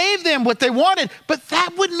 He gave them what they wanted, but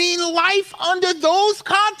that would mean life under those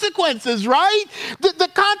consequences, right? The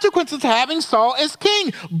consequences of having Saul as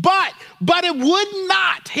king. But it would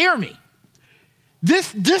not, hear me,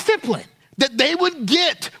 this discipline that they would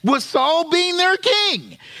get with Saul being their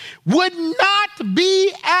king would not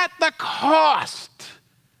be at the cost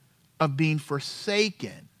of being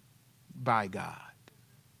forsaken by God.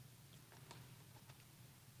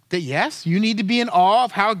 That yes, you need to be in awe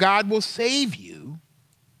of how God will save you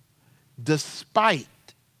despite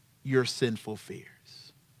your sinful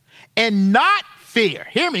fears. And not fear,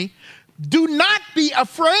 hear me, do not be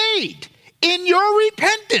afraid in your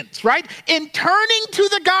repentance, right? In turning to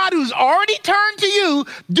the God who's already turned to you,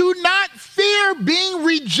 do not fear being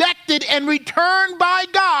rejected and returned by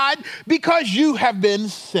God because you have been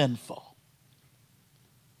sinful.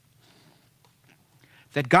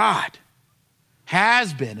 That God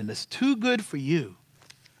has been, and is too good for you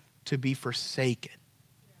to be forsaken.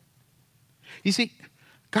 You see,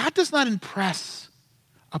 God does not impress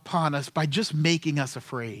upon us by just making us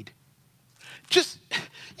afraid. Just,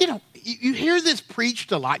 you hear this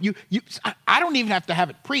preached a lot. I don't even have to have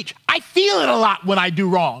it preached. I feel it a lot when I do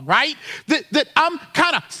wrong, right? That I'm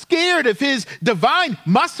kind of scared of his divine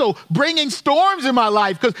muscle bringing storms in my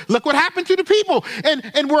life, because look what happened to the people.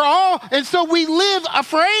 And so we live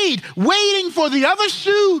afraid, waiting for the other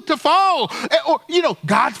shoe to fall. Or,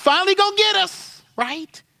 God's finally going to get us,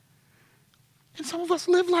 right? And some of us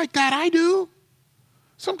live like that. I do.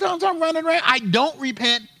 Sometimes I'm running around. I don't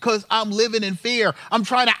repent because I'm living in fear. I'm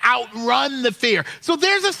trying to outrun the fear. So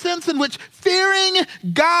there's a sense in which fearing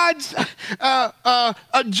God's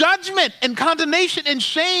judgment and condemnation and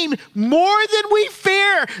shame more than we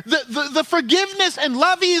fear the forgiveness and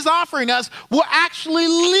love he is offering us will actually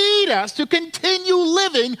lead us to continue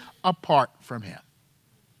living apart from him.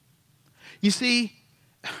 You see,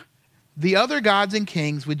 the other gods and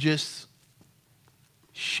kings would just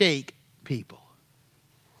shake people.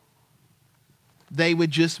 They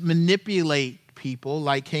would just manipulate people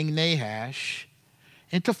like King Nahash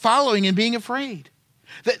into following and being afraid.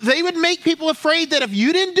 They would make people afraid that if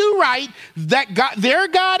you didn't do right, that God, their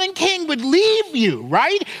God and king would leave you,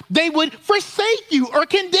 right? They would forsake you or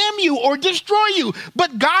condemn you or destroy you.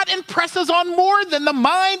 But God impresses on more than the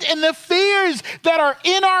mind and the fears that are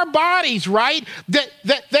in our bodies, right?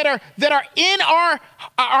 That are in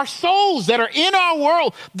our souls, that are in our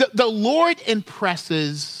world. The Lord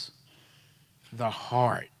impresses the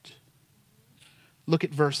heart. Look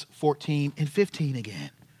at verse 14 and 15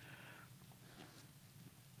 again.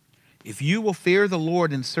 If you will fear the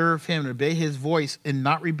Lord and serve him and obey his voice and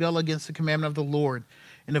not rebel against the commandment of the Lord,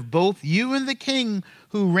 and if both you and the king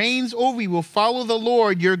who reigns over you will follow the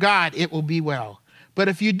Lord your God, it will be well. But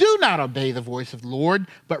if you do not obey the voice of the Lord,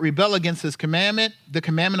 but rebel against his commandment, the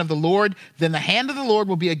commandment of the Lord, then the hand of the Lord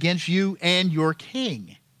will be against you and your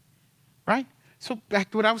king. Right? So back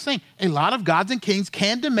to what I was saying. A lot of gods and kings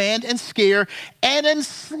can demand and scare and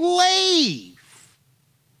enslave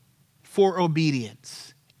for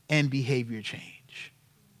obedience and behavior change,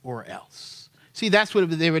 or else. See, that's what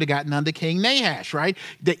they would have gotten under King Nahash, right?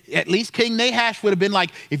 At least King Nahash would have been like,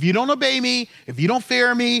 if you don't obey me, if you don't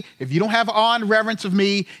fear me, if you don't have awe and reverence of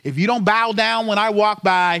me, if you don't bow down when I walk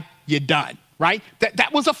by, you're done. Right?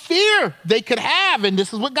 That was a fear they could have, and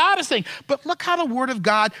this is what God is saying. But look how the word of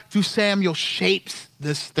God through Samuel shapes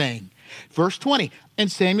this thing. Verse 20,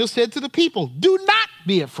 and Samuel said to the people, do not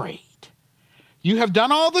be afraid. You have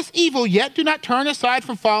done all this evil, yet do not turn aside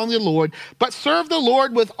from following the Lord, but serve the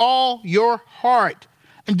Lord with all your heart.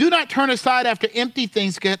 And do not turn aside after empty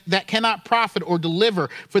things that cannot profit or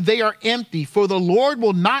deliver, for they are empty. For the Lord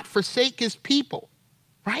will not forsake his people.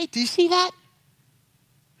 Right? Do you see that?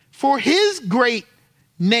 For his great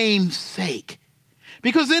name's sake,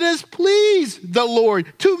 because it has pleased the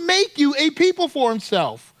Lord to make you a people for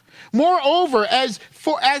himself. Moreover, as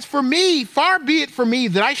for me, far be it from me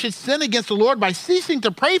that I should sin against the Lord by ceasing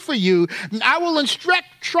to pray for you. I will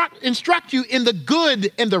instruct you in the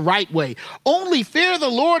good and the right way. Only fear the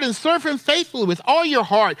Lord and serve him faithfully with all your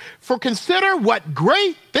heart. For consider what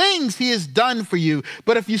great things he has done for you.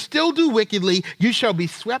 But if you still do wickedly, you shall be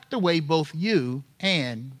swept away, both you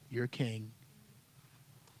and your king.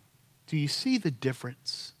 Do you see the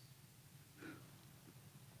difference?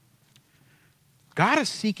 God is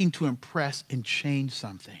seeking to impress and change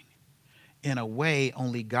something in a way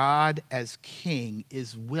only God as king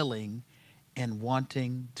is willing and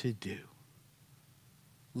wanting to do.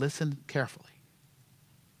 Listen carefully.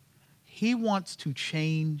 He wants to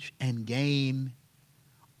change and gain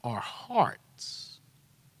our hearts.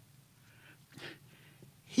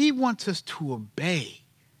 He wants us to obey,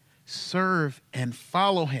 serve, and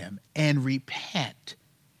follow him and repent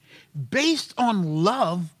based on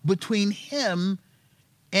love between him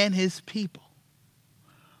and his people.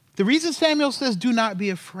 The reason Samuel says, do not be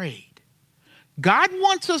afraid. God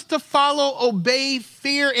wants us to follow, obey,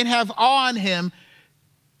 fear, and have awe on him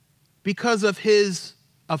because of his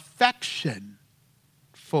affection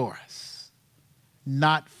for us,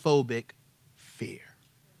 not phobic fear.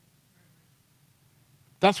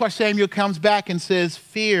 That's why Samuel comes back and says,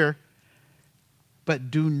 fear, but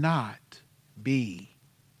do not be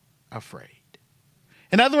afraid.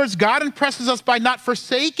 In other words, God impresses us by not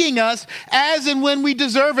forsaking us as and when we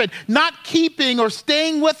deserve it, not keeping or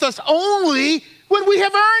staying with us only when we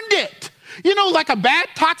have earned it. You know, like a bad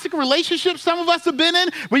toxic relationship some of us have been in,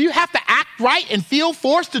 where you have to act right and feel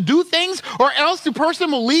forced to do things or else the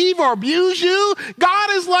person will leave or abuse you. God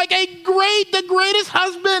is like the greatest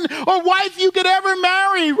husband or wife you could ever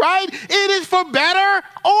marry, right? It is for better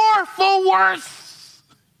or for worse.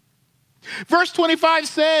 Verse 25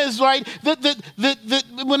 says, right, that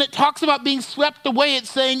when it talks about being swept away, it's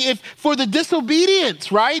saying if for the disobedience,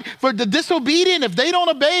 right? For the disobedient, if they don't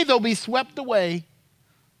obey, they'll be swept away.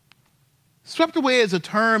 Swept away is a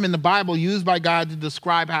term in the Bible used by God to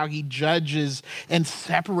describe how he judges and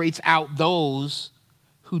separates out those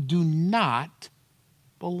who do not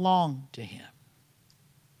belong to him.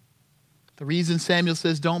 The reason Samuel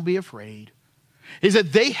says, don't be afraid, is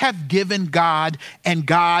that they have given God, and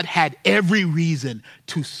God had every reason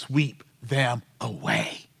to sweep them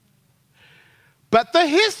away. But the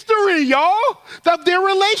history, y'all, of their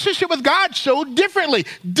relationship with God showed differently.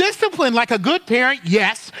 Discipline like a good parent,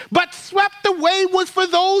 yes, but swept away was for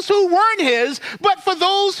those who weren't his. But for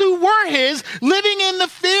those who were his, living in the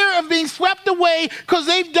fear of being swept away because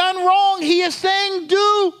they've done wrong, he is saying,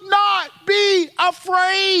 do not be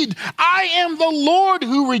afraid. I am the Lord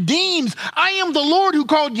who redeems. I am the Lord who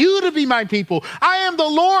called you to be my people. I am the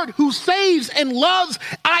Lord who saves and loves.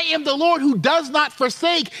 I am the Lord who does not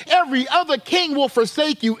forsake. Every other king will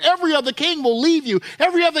forsake you. Every other king will leave you.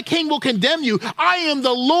 Every other king will condemn you. I am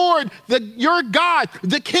the Lord, your God,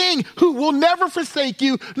 the king who will never forsake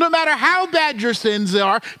you, no matter how bad your sins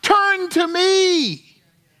are. Turn to me.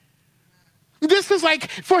 This is like,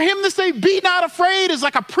 for him to say, be not afraid, is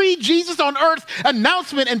like a pre-Jesus on earth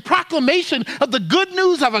announcement and proclamation of the good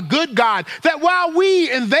news of a good God. That while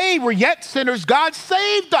we and they were yet sinners, God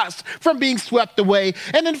saved us from being swept away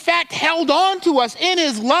and in fact held on to us in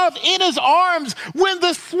his love, in his arms. When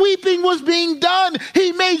the sweeping was being done,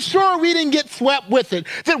 he made sure we didn't get swept with it.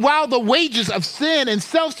 That while the wages of sin and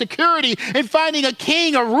self-security and finding a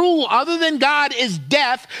king, a rule other than God is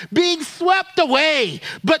death, being swept away.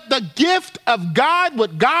 But the gift of God,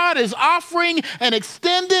 what God is offering and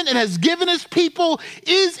extending and has given his people,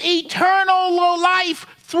 is eternal life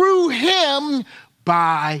through him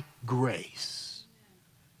by grace.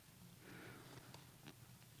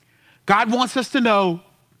 God wants us to know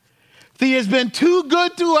that he has been too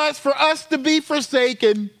good to us for us to be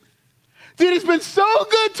forsaken. That he's been so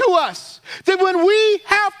good to us that when we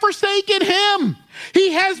have forsaken him,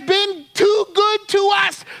 he has been too good to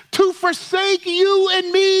us to forsake you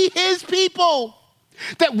and me, his people.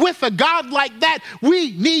 That with a God like that,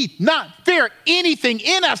 we need not fear anything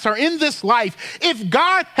in us or in this life. If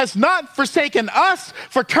God has not forsaken us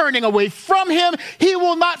for turning away from him, he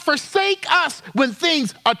will not forsake us when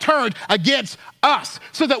things are turned against us,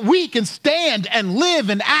 so that we can stand and live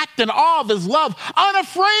and act in awe of his love,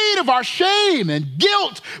 unafraid of our shame and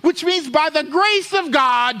guilt, which means by the grace of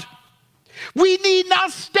God, we need not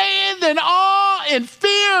stand in awe and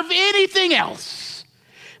fear of anything else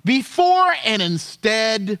before and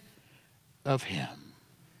instead of him.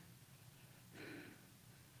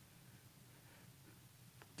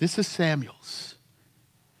 This is Samuel's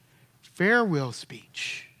farewell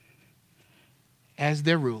speech as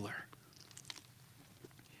their ruler.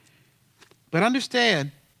 But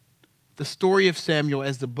understand, the story of Samuel,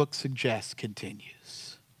 as the book suggests,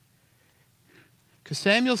 continues. Because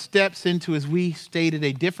Samuel steps into, as we stated,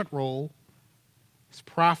 a different role as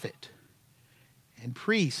prophet and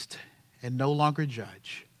priest and no longer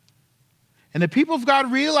judge. And the people of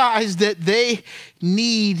God realize that they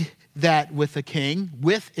need that with a king.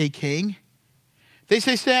 They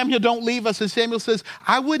say, Samuel, don't leave us. And Samuel says,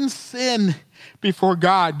 I wouldn't sin before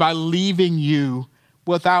God by leaving you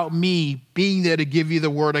without me being there to give you the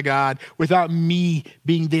word of God, without me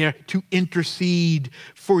being there to intercede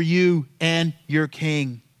for you and your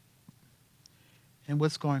king. And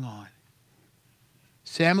what's going on?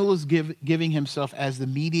 Samuel is giving himself as the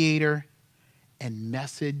mediator and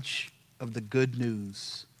message of the good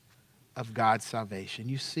news of God's salvation.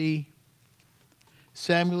 You see,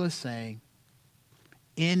 Samuel is saying,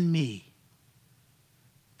 in me,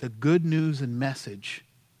 the good news and message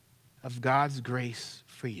of God's grace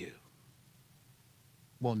for you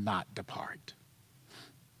will not depart.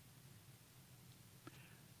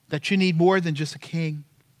 That you need more than just a king.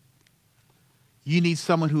 You need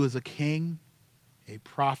someone who is a king, a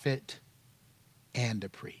prophet, and a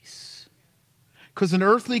priest. Because an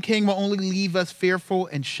earthly king will only leave us fearful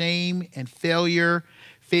and shame and failure,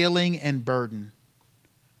 failing and burden.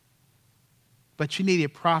 But you need a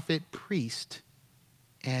prophet, priest,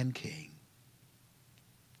 and king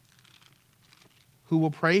who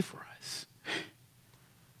will pray for us,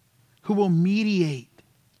 who will mediate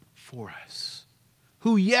for us,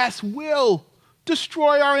 who, yes, will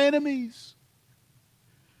destroy our enemies.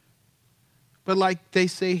 But like they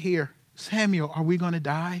say here, Samuel, are we going to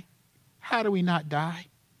die? How do we not die?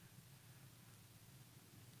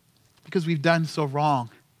 Because we've done so wrong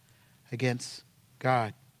against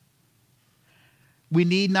God. We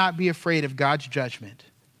need not be afraid of God's judgment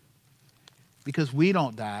because we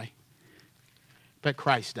don't die, but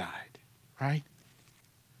Christ died, right?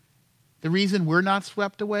 The reason we're not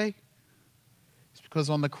swept away is because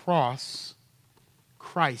on the cross,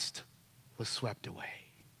 Christ was swept away.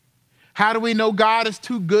 How do we know God is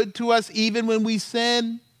too good to us even when we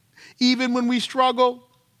sin, even when we struggle?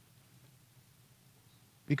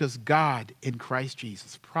 Because God in Christ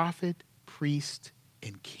Jesus, prophet, priest,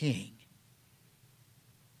 and king,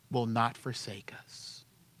 will not forsake us,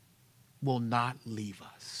 will not leave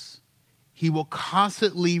us. He will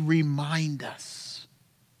constantly remind us.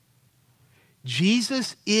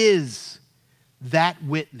 Jesus is that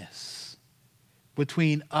witness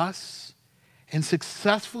between us and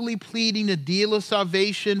successfully pleading a deal of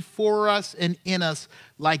salvation for us and in us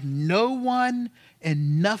like no one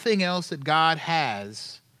and nothing else that God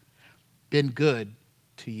has been good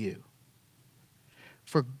to you.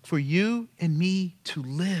 For you and me to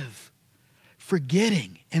live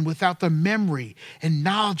forgetting and without the memory and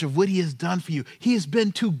knowledge of what he has done for you. He has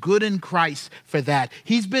been too good in Christ for that.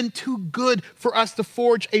 He's been too good for us to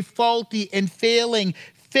forge a faulty and failing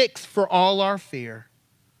fix for all our fear.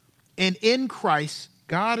 And in Christ,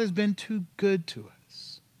 God has been too good to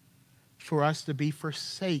us for us to be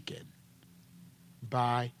forsaken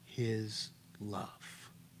by his love.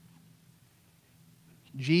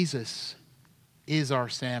 Jesus is our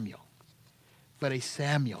Samuel, but a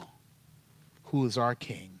Samuel who is our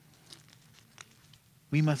King.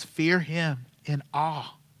 We must fear him in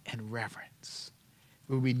awe and reverence,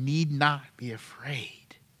 where we need not be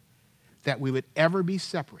afraid that we would ever be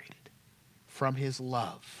separated from his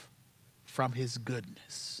love, from his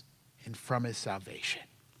goodness, and from his salvation.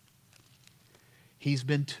 He's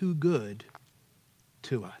been too good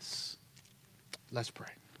to us. Let's pray.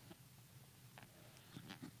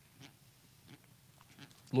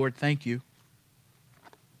 Lord, thank you.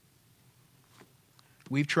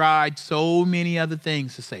 We've tried so many other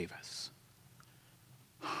things to save us.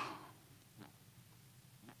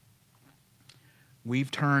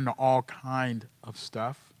 We've turned to all kind of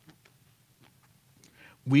stuff.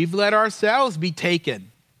 We've let ourselves be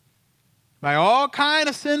taken by all kind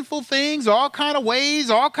of sinful things, all kind of ways,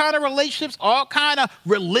 all kind of relationships, all kind of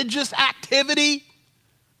religious activity,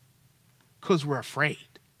 because we're afraid.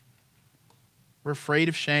 We're afraid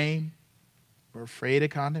of shame. We're afraid of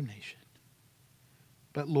condemnation.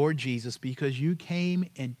 But Lord Jesus, because you came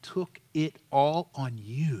and took it all on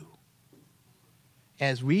you,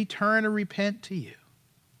 as we turn and repent to you,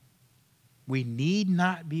 we need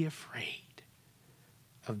not be afraid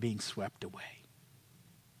of being swept away.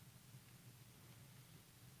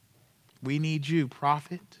 We need you,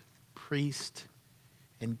 prophet, priest,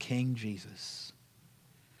 and King Jesus.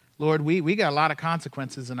 Lord, we got a lot of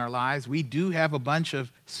consequences in our lives. We do have a bunch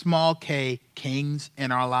of small K kings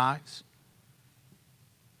in our lives.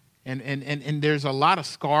 And there's a lot of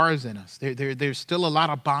scars in us. There's still a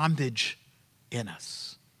lot of bondage in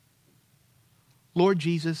us. Lord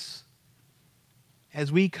Jesus,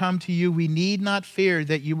 as we come to you, we need not fear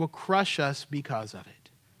that you will crush us because of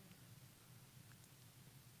it.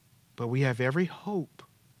 But we have every hope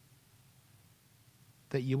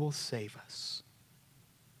that you will save us,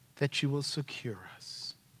 that you will secure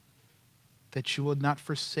us, that you will not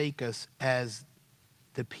forsake us as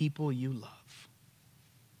the people you love.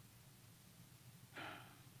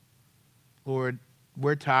 Lord,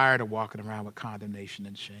 We're tired of walking around with condemnation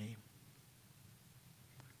and shame.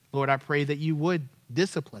 Lord, I pray that you would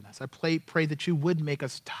discipline us. I pray that you would make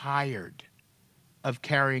us tired of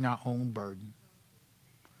carrying our own burden.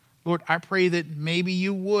 Lord, I pray that maybe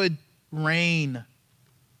you would rain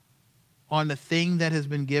on the thing that has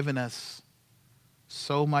been given us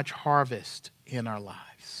so much harvest in our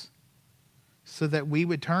lives, so that we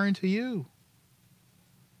would turn to you,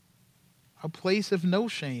 a place of no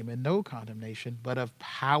shame and no condemnation, but of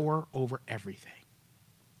power over everything.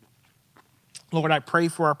 Lord, I pray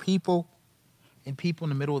for our people and people in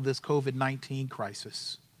the middle of this COVID-19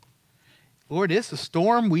 crisis. Lord, it's a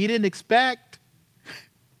storm we didn't expect.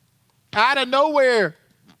 Out of nowhere.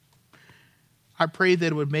 I pray that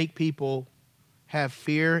it would make people have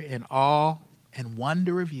fear and awe and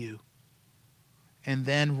wonder of you, and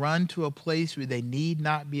then run to a place where they need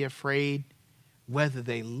not be afraid whether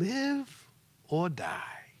they live or die.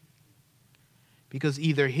 Because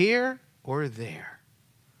either here or there,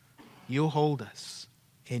 you'll hold us,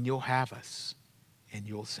 and you'll have us, and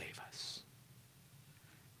you'll save us.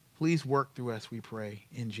 Please work through us, we pray,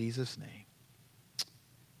 in Jesus' name.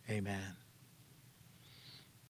 Amen.